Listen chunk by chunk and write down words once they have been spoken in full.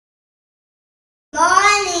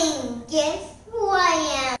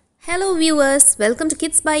Hello viewers, welcome to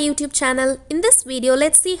Kids Buy YouTube channel. In this video,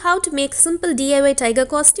 let's see how to make simple DIY tiger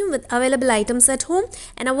costume with available items at home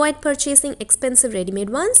and avoid purchasing expensive ready-made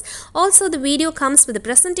ones. Also, the video comes with a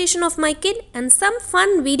presentation of my kid and some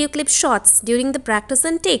fun video clip shots during the practice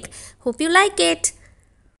and take. Hope you like it.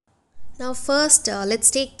 Now first, let's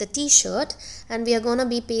take the t-shirt and we are gonna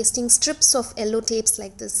be pasting strips of yellow tapes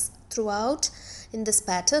like this throughout in this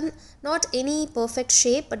pattern. Not any perfect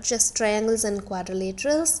shape but just triangles and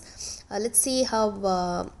quadrilaterals. Let's see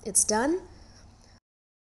how it's done.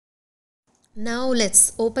 Now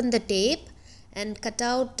let's open the tape and cut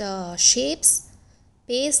out shapes.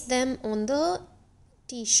 Paste them on the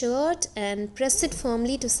t-shirt and press it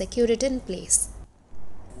firmly to secure it in place.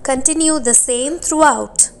 Continue the same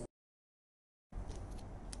throughout.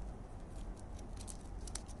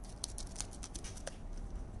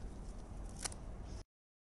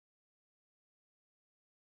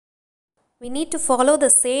 We need to follow the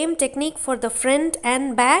same technique for the front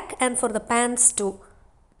and back and for the pants too.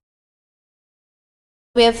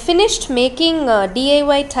 We have finished making a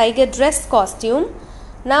DIY tiger dress costume.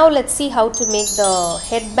 Now let's see how to make the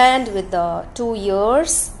headband with the two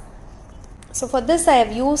ears. So for this I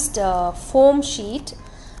have used a foam sheet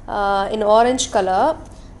in orange color.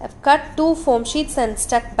 I've cut two foam sheets and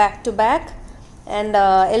stuck back to back, and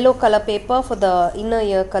yellow color paper for the inner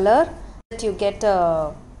ear color. You get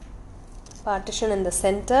a partition in the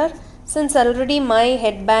center. Since already my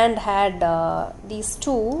headband had these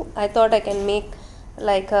two, I thought I can make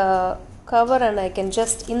like a cover and I can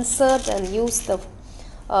just insert and use the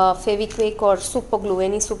Fevikwik or super glue,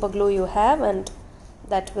 any super glue you have, and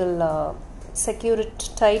that will secure it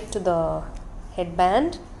tight to the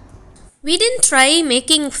headband. We didn't try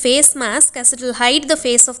making face mask as it will hide the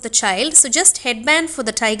face of the child, so just headband for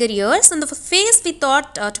the tiger ears, and the face we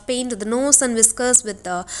thought to paint the nose and whiskers with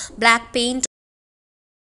the black paint.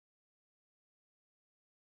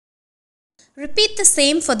 Repeat the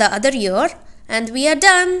same for the other ear and we are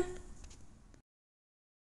done.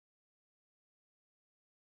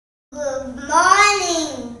 Good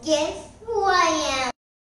morning, guess who I am?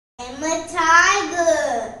 I'm a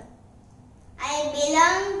tiger. I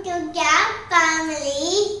belong to cat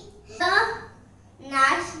family, the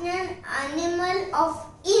national animal of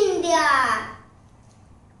India.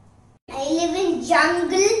 I live in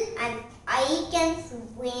jungle and I can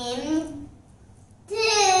swim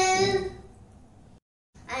too.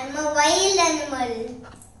 I'm a wild animal.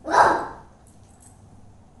 Whoa!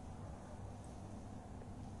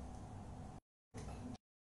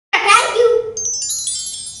 Thank you.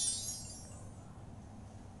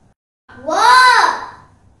 Whoa!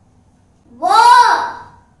 Whoa!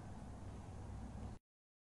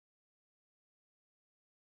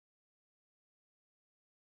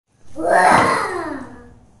 Whoa!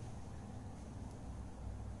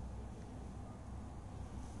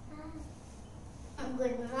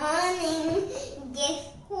 Good morning. Guess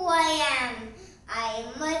who I am?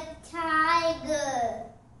 I'm a tiger.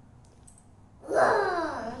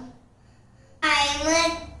 Whoa! I'm a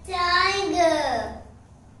tiger.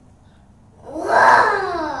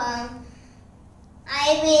 Whoa! I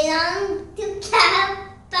belong to cat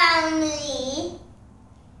family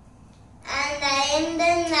and I am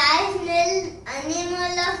the national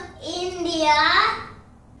animal of India.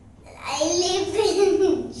 I live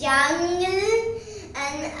in jungle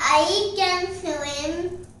and I can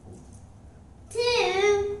swim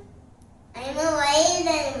too. I'm a wild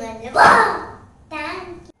animal. Whoa!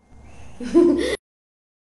 Thank you.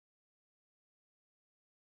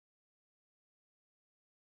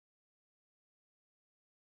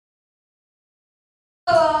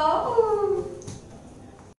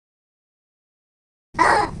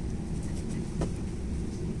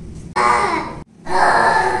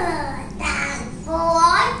 Thanks for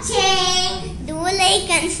watching. Do like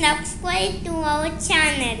and subscribe to our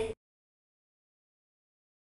channel.